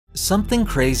Something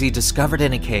crazy discovered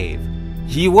in a cave.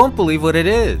 You won't believe what it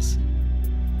is!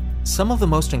 Some of the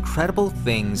most incredible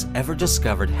things ever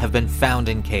discovered have been found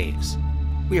in caves.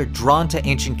 We are drawn to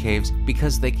ancient caves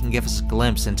because they can give us a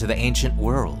glimpse into the ancient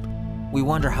world. We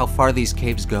wonder how far these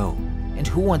caves go, and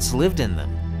who once lived in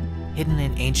them. Hidden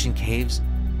in ancient caves,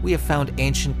 we have found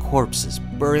ancient corpses,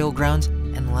 burial grounds,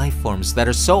 and life forms that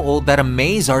are so old that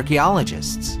amaze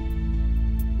archaeologists.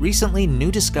 Recently,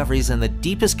 new discoveries in the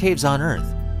deepest caves on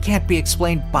Earth can't be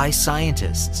explained by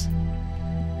scientists.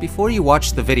 Before you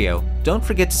watch the video, don't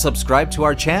forget to subscribe to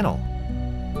our channel.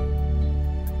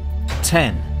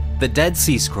 10. The Dead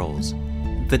Sea Scrolls.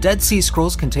 The Dead Sea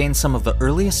Scrolls contain some of the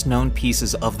earliest known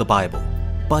pieces of the Bible,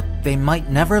 but they might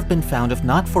never have been found if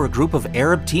not for a group of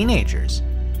Arab teenagers.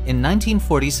 In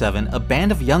 1947, a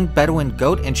band of young Bedouin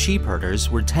goat and sheepherders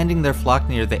were tending their flock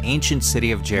near the ancient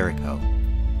city of Jericho.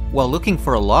 While looking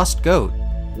for a lost goat,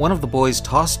 one of the boys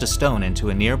tossed a stone into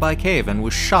a nearby cave and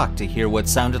was shocked to hear what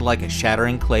sounded like a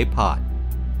shattering clay pot.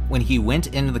 When he went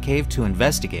into the cave to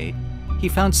investigate, he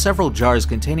found several jars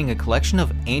containing a collection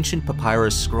of ancient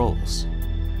papyrus scrolls.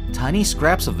 Tiny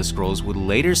scraps of the scrolls would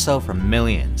later sell for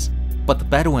millions, but the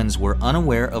Bedouins were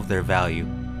unaware of their value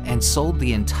and sold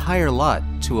the entire lot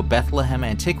to a Bethlehem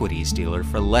antiquities dealer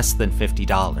for less than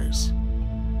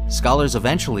 $50. Scholars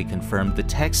eventually confirmed the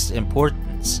text's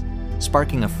importance,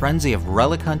 sparking a frenzy of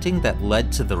relic hunting that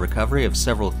led to the recovery of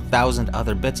several thousand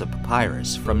other bits of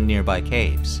papyrus from nearby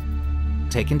caves.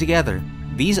 Taken together,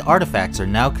 these artifacts are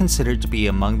now considered to be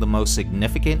among the most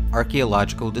significant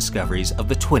archaeological discoveries of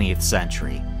the 20th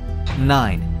century.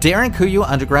 9. Jericho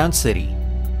Underground City.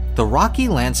 The rocky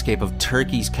landscape of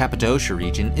Turkey's Cappadocia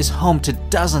region is home to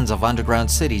dozens of underground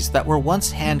cities that were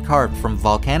once hand-carved from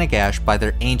volcanic ash by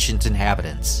their ancient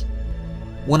inhabitants.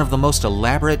 One of the most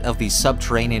elaborate of these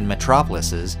subterranean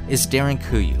metropolises is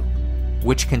Jericho,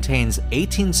 which contains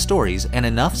 18 stories and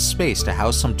enough space to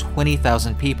house some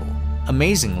 20,000 people.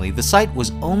 Amazingly, the site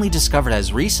was only discovered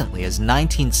as recently as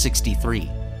 1963,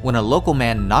 when a local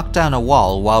man knocked down a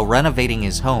wall while renovating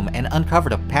his home and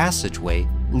uncovered a passageway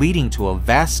leading to a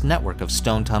vast network of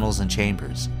stone tunnels and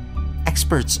chambers.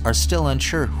 Experts are still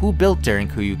unsure who built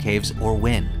Jericho caves or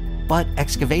when, but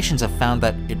excavations have found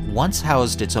that it once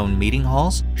housed its own meeting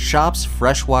halls, shops,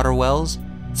 freshwater wells,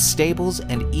 stables,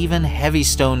 and even heavy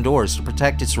stone doors to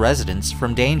protect its residents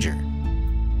from danger.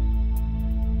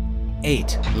 8.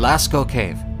 Lascaux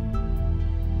Cave.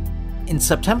 In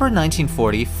September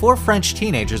 1940, 4 French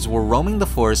teenagers were roaming the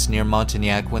forest near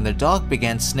Montagnac when their dog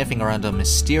began sniffing around a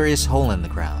mysterious hole in the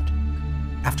ground.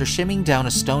 After shimmying down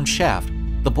a stone shaft,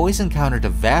 the boys encountered a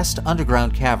vast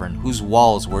underground cavern whose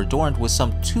walls were adorned with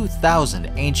some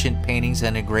 2,000 ancient paintings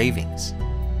and engravings.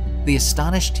 The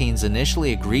astonished teens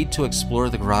initially agreed to explore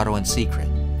the grotto in secret,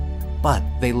 but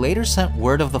they later sent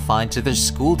word of the find to their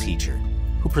school teacher,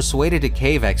 who persuaded a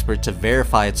cave expert to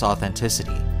verify its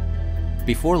authenticity.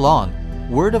 Before long,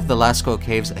 word of the Lascaux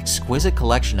Cave's exquisite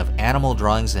collection of animal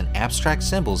drawings and abstract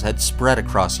symbols had spread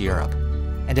across Europe,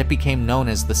 and it became known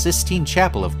as the Sistine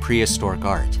Chapel of prehistoric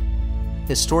art.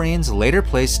 Historians later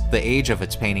placed the age of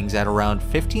its paintings at around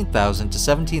 15,000 to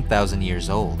 17,000 years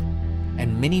old,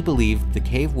 and many believed the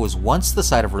cave was once the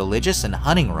site of religious and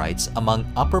hunting rites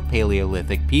among Upper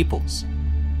Paleolithic peoples.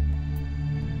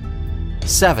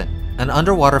 7. An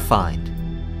underwater find.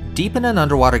 Deep in an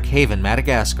underwater cave in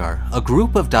Madagascar, a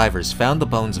group of divers found the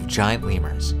bones of giant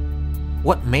lemurs.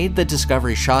 What made the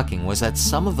discovery shocking was that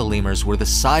some of the lemurs were the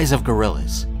size of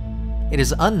gorillas. It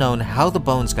is unknown how the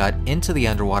bones got into the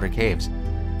underwater caves,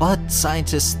 but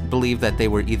scientists believe that they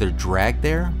were either dragged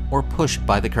there or pushed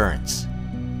by the currents.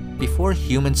 Before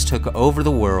humans took over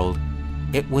the world,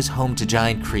 it was home to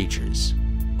giant creatures.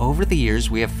 Over the years,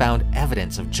 we have found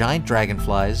evidence of giant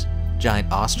dragonflies,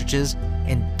 giant ostriches,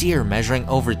 and deer measuring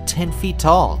over 10 feet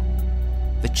tall.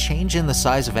 The change in the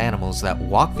size of animals that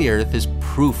walk the earth is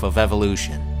proof of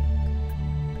evolution.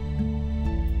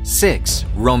 6.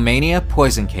 Romania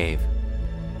Poison Cave.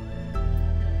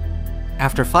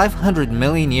 After 500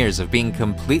 million years of being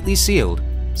completely sealed,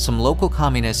 some local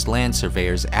communist land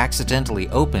surveyors accidentally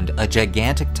opened a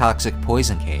gigantic toxic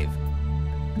poison cave.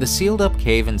 The sealed-up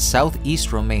cave in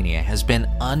southeast Romania has been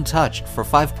untouched for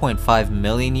 5.5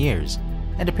 million years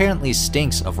and apparently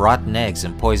stinks of rotten eggs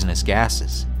and poisonous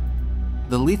gases.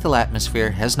 The lethal atmosphere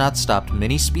has not stopped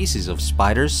many species of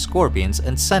spiders, scorpions,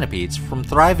 and centipedes from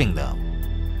thriving though.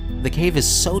 The cave is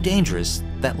so dangerous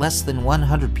that less than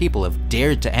 100 people have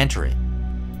dared to enter it.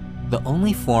 The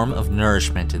only form of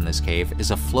nourishment in this cave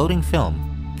is a floating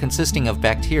film consisting of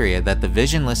bacteria that the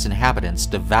visionless inhabitants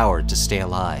devoured to stay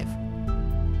alive.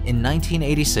 In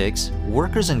 1986,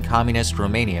 workers in communist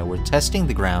Romania were testing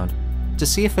the ground to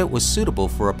see if it was suitable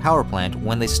for a power plant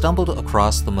when they stumbled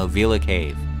across the Movila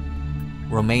Cave.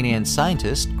 Romanian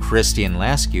scientist Cristian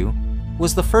Lascu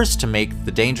was the first to make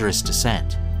the dangerous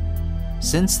descent.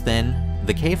 Since then,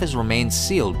 the cave has remained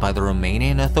sealed by the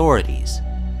Romanian authorities.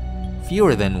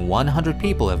 Fewer than 100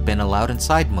 people have been allowed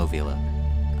inside Movila,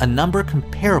 a number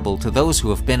comparable to those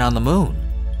who have been on the moon.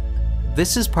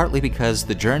 This is partly because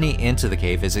the journey into the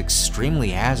cave is extremely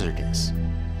hazardous.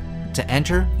 To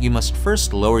enter, you must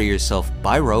first lower yourself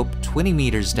by rope 20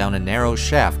 meters down a narrow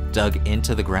shaft dug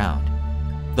into the ground.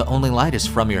 The only light is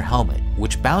from your helmet,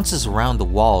 which bounces around the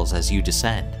walls as you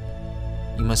descend.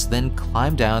 You must then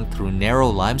climb down through narrow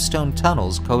limestone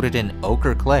tunnels coated in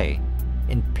ochre clay,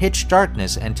 in pitch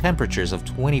darkness and temperatures of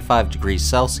 25 degrees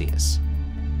Celsius.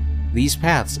 These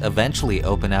paths eventually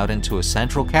open out into a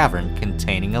central cavern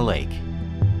containing a lake.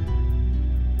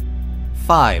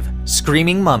 5.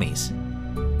 Screaming mummies.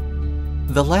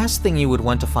 The last thing you would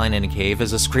want to find in a cave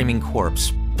is a screaming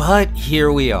corpse, but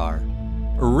here we are.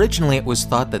 Originally, it was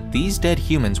thought that these dead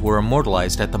humans were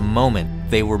immortalized at the moment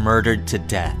they were murdered to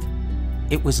death.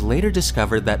 It was later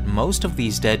discovered that most of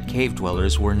these dead cave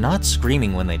dwellers were not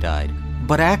screaming when they died,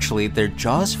 but actually their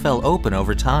jaws fell open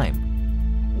over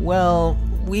time. Well,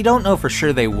 we don't know for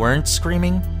sure they weren't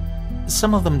screaming.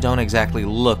 Some of them don't exactly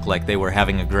look like they were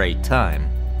having a great time.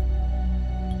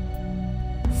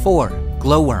 4.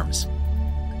 Glowworms.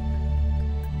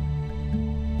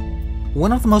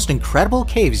 One of the most incredible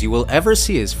caves you will ever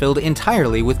see is filled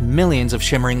entirely with millions of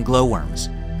shimmering glowworms.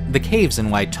 The caves in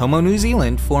Waitomo, New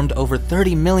Zealand formed over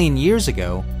 30 million years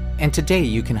ago, and today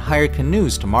you can hire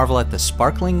canoes to marvel at the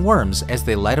sparkling worms as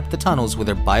they light up the tunnels with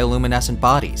their bioluminescent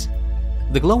bodies.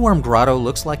 The glowworm grotto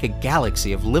looks like a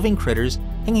galaxy of living critters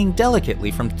hanging delicately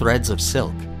from threads of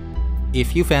silk.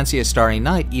 If you fancy a starry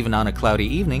night even on a cloudy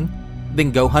evening,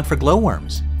 then go hunt for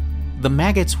glowworms. The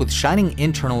maggots with shining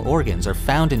internal organs are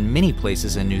found in many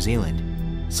places in New Zealand.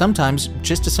 Sometimes,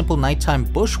 just a simple nighttime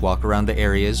bushwalk around the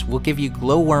areas will give you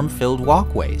glowworm-filled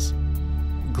walkways.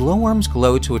 Glowworms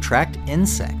glow to attract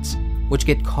insects, which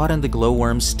get caught in the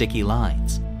glowworm's sticky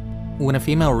lines. When a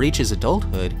female reaches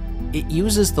adulthood, it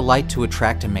uses the light to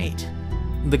attract a mate.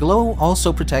 The glow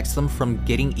also protects them from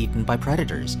getting eaten by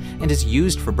predators and is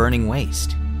used for burning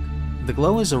waste. The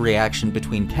glow is a reaction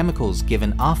between chemicals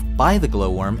given off by the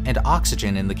glowworm and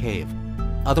oxygen in the cave,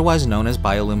 otherwise known as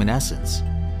bioluminescence.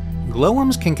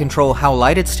 Glowworms can control how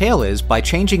light its tail is by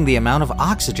changing the amount of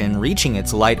oxygen reaching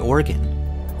its light organ.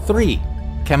 3.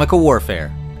 Chemical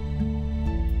warfare.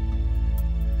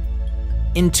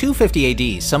 In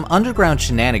 250 AD, some underground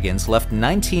shenanigans left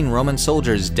 19 Roman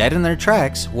soldiers dead in their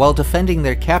tracks while defending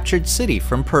their captured city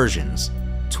from Persians.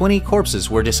 20 corpses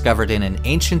were discovered in an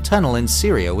ancient tunnel in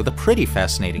Syria with a pretty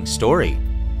fascinating story.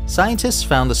 Scientists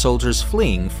found the soldiers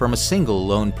fleeing from a single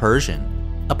lone Persian.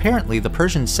 Apparently, the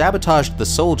Persians sabotaged the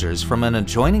soldiers from an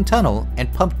adjoining tunnel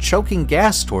and pumped choking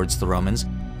gas towards the Romans,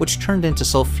 which turned into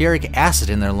sulfuric acid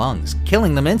in their lungs,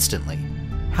 killing them instantly.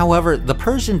 However, the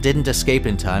Persian didn't escape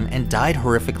in time and died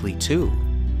horrifically too.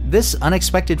 This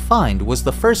unexpected find was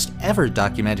the first ever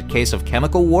documented case of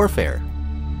chemical warfare.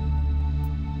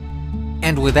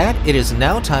 And with that, it is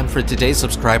now time for today's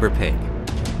subscriber pick.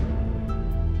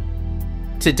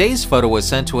 Today's photo was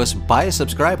sent to us by a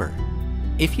subscriber.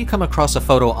 If you come across a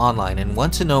photo online and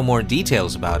want to know more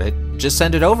details about it, just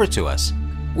send it over to us.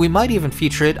 We might even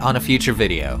feature it on a future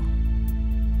video.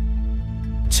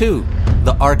 2.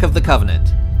 The Ark of the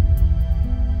Covenant.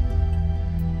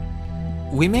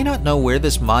 We may not know where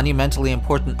this monumentally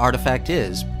important artifact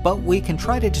is, but we can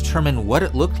try to determine what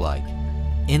it looked like.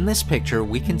 In this picture,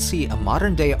 we can see a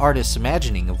modern-day artist's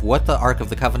imagining of what the Ark of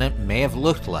the Covenant may have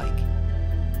looked like.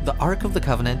 The Ark of the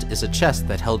Covenant is a chest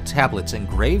that held tablets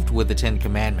engraved with the Ten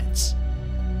Commandments.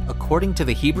 According to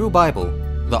the Hebrew Bible,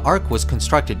 the Ark was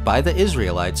constructed by the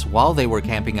Israelites while they were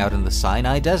camping out in the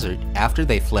Sinai Desert after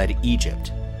they fled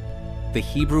Egypt. The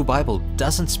Hebrew Bible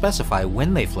doesn't specify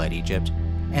when they fled Egypt,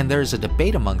 and there is a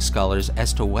debate among scholars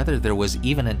as to whether there was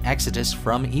even an exodus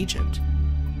from Egypt.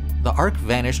 The Ark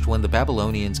vanished when the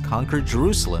Babylonians conquered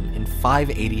Jerusalem in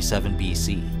 587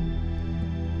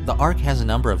 BC. The Ark has a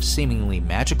number of seemingly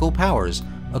magical powers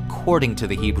according to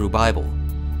the Hebrew Bible.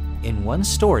 In one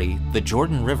story, the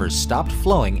Jordan River stopped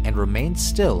flowing and remained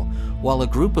still while a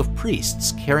group of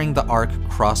priests carrying the Ark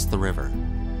crossed the river.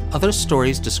 Other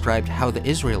stories described how the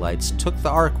Israelites took the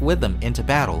Ark with them into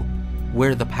battle,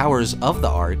 where the powers of the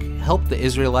Ark helped the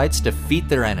Israelites defeat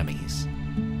their enemies.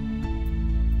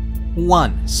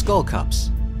 1. Skull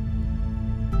Cups.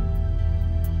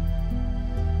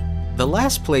 The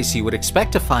last place you would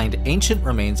expect to find ancient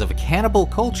remains of a cannibal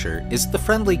culture is the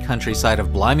friendly countryside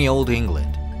of Blimey Old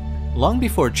England. Long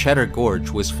before Cheddar Gorge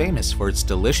was famous for its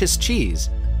delicious cheese,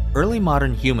 early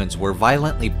modern humans were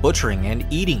violently butchering and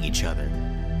eating each other.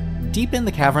 Deep in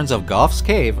the caverns of Gough's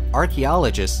Cave,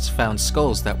 archaeologists found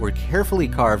skulls that were carefully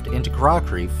carved into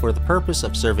crockery for the purpose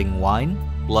of serving wine,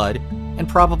 blood, and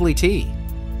probably tea.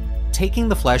 Taking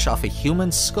the flesh off a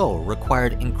human skull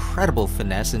required incredible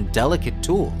finesse and delicate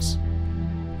tools.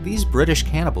 These British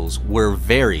cannibals were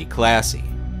very classy.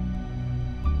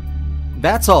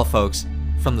 That's all, folks.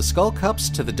 From the Skull Cups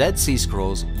to the Dead Sea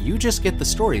Scrolls, you just get the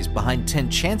stories behind 10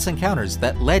 chance encounters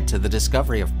that led to the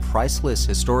discovery of priceless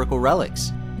historical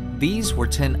relics. These were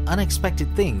 10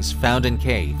 unexpected things found in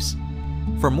caves.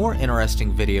 For more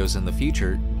interesting videos in the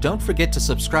future, don't forget to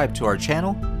subscribe to our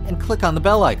channel and click on the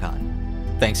bell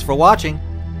icon. Thanks for watching!